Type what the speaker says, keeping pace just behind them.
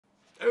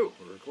Oh,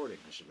 we're recording.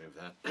 I should move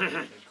that.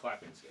 And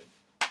clapping's good.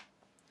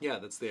 Yeah,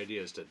 that's the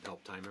idea, is to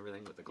help time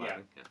everything with the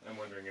clapping. Yeah. I'm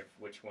wondering if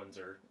which ones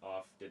are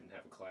off didn't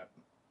have a clap.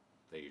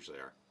 They usually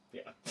are.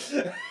 Yeah.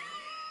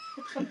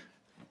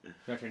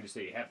 Not trying to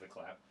say you have the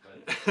clap, but...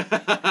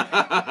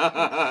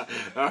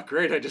 Oh,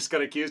 great. I just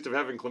got accused of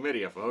having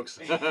chlamydia, folks.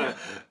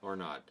 Or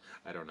not.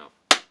 I don't know.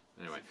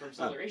 Anyway. From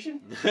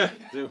Celeration?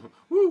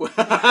 Woo!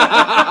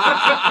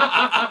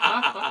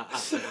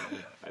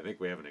 I think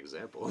we have an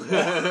example.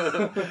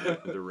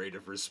 The rate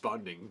of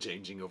responding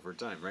changing over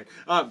time, right?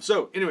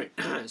 So, anyway,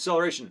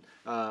 Celeration.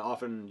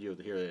 Often you'll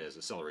hear it as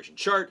a Celeration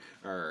chart,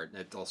 or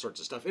all sorts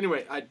of stuff.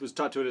 Anyway, I was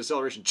taught to it as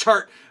Celeration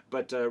chart,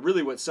 but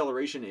really what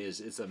Celeration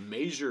is a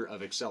measure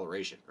of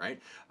acceleration,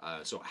 right?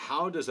 So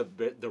how does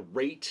the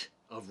rate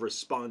of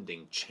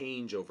responding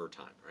change over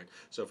time, right?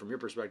 So from your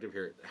perspective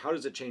here, how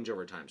does it change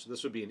over time? So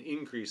this would be an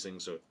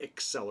increasing, so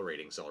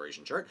accelerating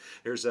Celeration chart.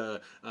 There's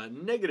a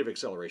negative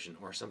acceleration,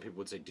 or some people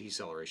would say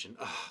deceleration.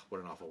 Oh,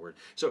 what an awful word.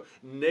 So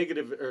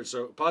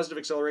positive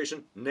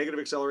acceleration, negative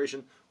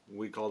acceleration,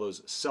 we call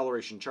those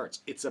Celeration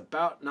charts. It's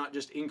about not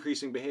just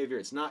increasing behavior,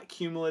 it's not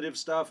cumulative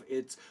stuff,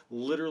 it's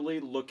literally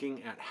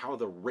looking at how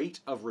the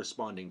rate of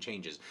responding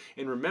changes.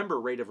 And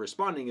remember, rate of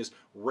responding is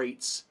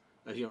rates,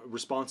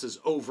 responses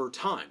over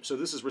time. So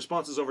this is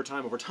responses over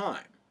time,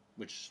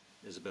 which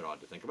is a bit odd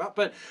to think about,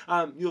 but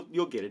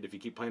you'll get it if you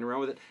keep playing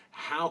around with it.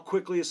 How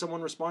quickly is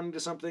someone responding to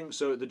something?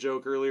 So the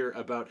joke earlier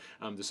about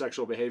the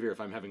sexual behavior, if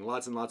I'm having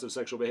lots and lots of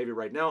sexual behavior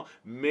right now,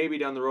 maybe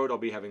down the road I'll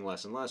be having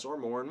less and less, or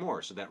more and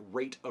more. So that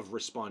rate of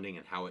responding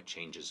and how it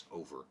changes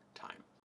over time.